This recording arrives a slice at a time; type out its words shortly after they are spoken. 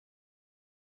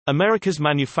America's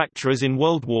manufacturers in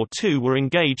World War II were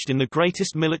engaged in the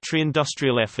greatest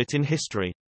military-industrial effort in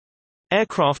history.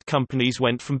 Aircraft companies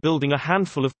went from building a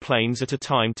handful of planes at a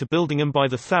time to building them by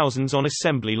the thousands on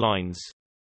assembly lines.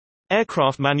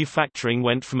 Aircraft manufacturing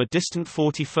went from a distant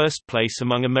 41st place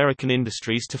among American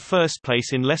industries to first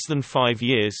place in less than 5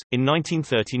 years. In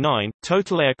 1939,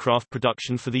 total aircraft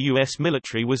production for the U.S.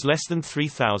 military was less than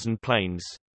 3,000 planes.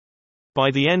 By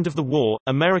the end of the war,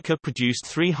 America produced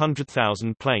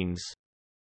 300,000 planes.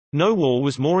 No war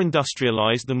was more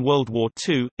industrialized than World War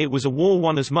II. It was a war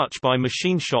won as much by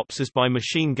machine shops as by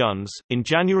machine guns. In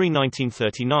January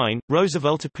 1939,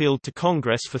 Roosevelt appealed to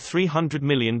Congress for $300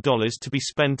 million to be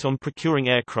spent on procuring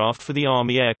aircraft for the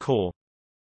Army Air Corps.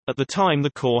 At the time,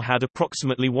 the Corps had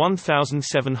approximately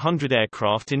 1,700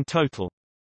 aircraft in total.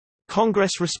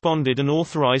 Congress responded and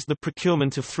authorized the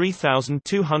procurement of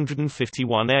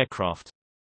 3,251 aircraft.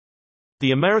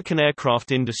 The American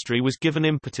aircraft industry was given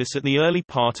impetus at the early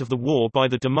part of the war by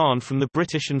the demand from the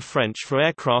British and French for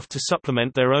aircraft to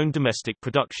supplement their own domestic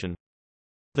production.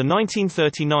 The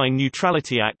 1939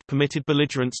 Neutrality Act permitted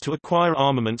belligerents to acquire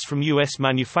armaments from U.S.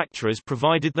 manufacturers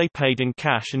provided they paid in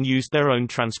cash and used their own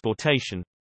transportation.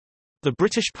 The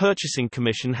British Purchasing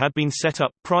Commission had been set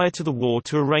up prior to the war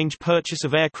to arrange purchase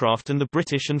of aircraft, and the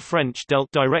British and French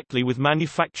dealt directly with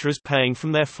manufacturers paying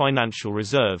from their financial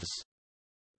reserves.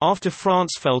 After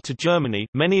France fell to Germany,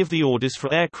 many of the orders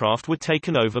for aircraft were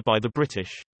taken over by the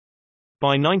British. By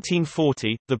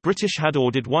 1940, the British had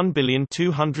ordered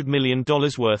 $1,200 million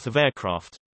worth of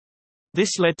aircraft.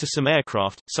 This led to some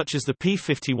aircraft, such as the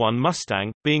P-51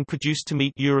 Mustang, being produced to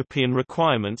meet European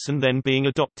requirements and then being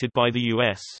adopted by the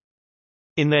U.S.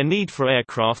 In their need for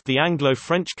aircraft, the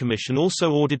Anglo-French Commission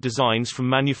also ordered designs from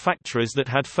manufacturers that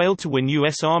had failed to win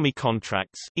U.S. Army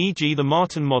contracts, e.g. the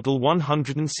Martin Model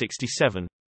 167.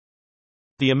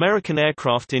 The American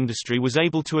aircraft industry was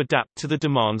able to adapt to the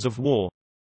demands of war.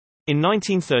 In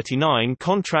 1939,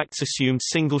 contracts assumed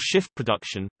single-shift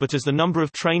production, but as the number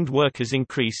of trained workers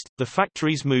increased, the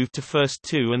factories moved to first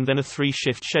 2 and then a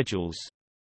 3-shift schedules.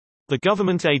 The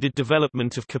government aided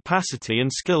development of capacity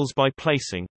and skills by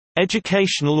placing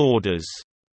educational orders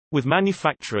with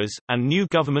manufacturers, and new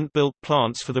government-built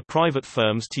plants for the private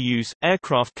firms to use.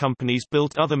 Aircraft companies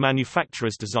built other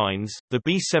manufacturers' designs. The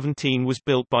B-17 was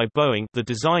built by Boeing, the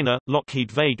designer, Lockheed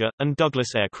Vega, and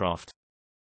Douglas Aircraft.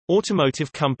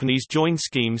 Automotive companies joined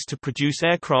schemes to produce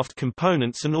aircraft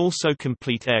components and also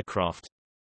complete aircraft.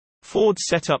 Ford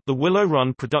set up the Willow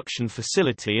Run production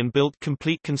facility and built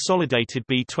complete consolidated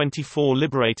B-24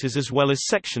 Liberators as well as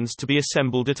sections to be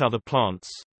assembled at other plants.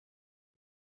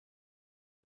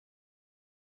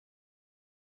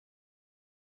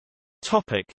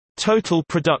 Total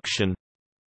production.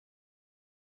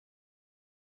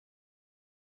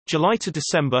 July to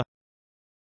December.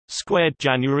 Squared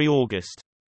January-August.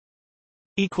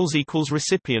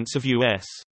 Recipients of U.S.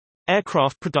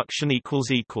 aircraft production.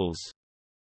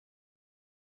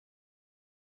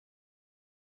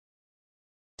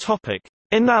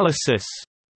 Analysis.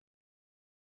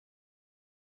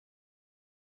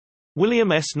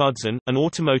 William S. Knudsen, an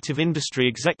automotive industry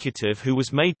executive who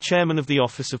was made chairman of the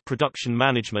Office of Production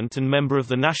Management and member of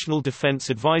the National Defense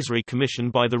Advisory Commission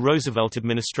by the Roosevelt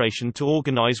administration to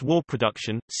organize war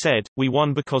production, said, "We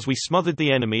won because we smothered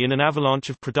the enemy in an avalanche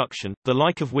of production, the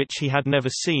like of which he had never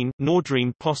seen, nor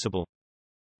dreamed possible."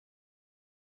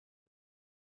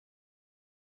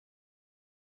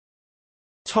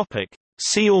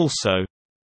 See also: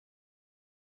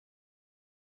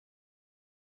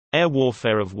 Air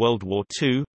warfare of World War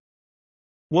II,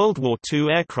 World War II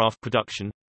aircraft production,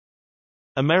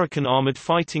 American armored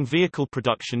fighting vehicle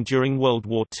production during World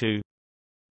War II.